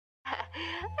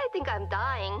I think I'm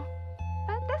dying.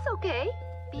 But that's okay.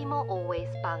 Bimo always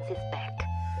bounces back.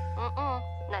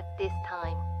 Not this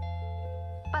time.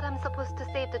 But I'm supposed to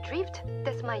save the drift.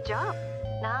 That's my job.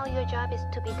 Now your job is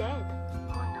to be dead.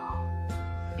 Oh no.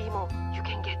 Bimo, you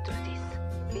can get through this.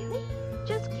 Really?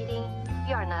 Just kidding.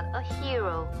 You are not a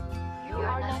hero. You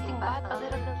are nothing but a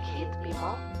little kid,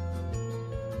 Bimo.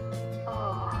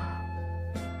 Oh.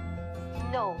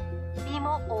 No.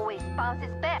 Bimo always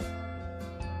bounces back.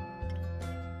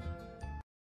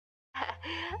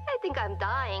 I think I'm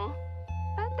dying.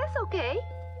 But that's okay.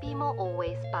 Bimo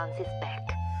always bounces back.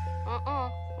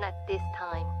 Not this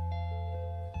time.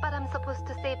 But I'm supposed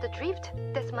to save the drift.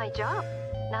 That's my job.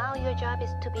 Now your job is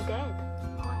to be dead.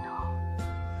 Oh no.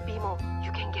 Bimo,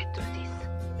 you can get through this.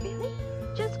 Really?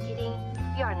 Just kidding.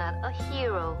 You are not a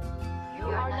hero. You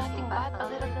are nothing but a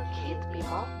little kid,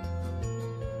 Bimo.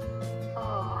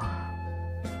 Oh.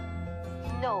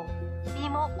 No.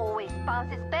 Bimo always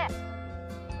bounces back.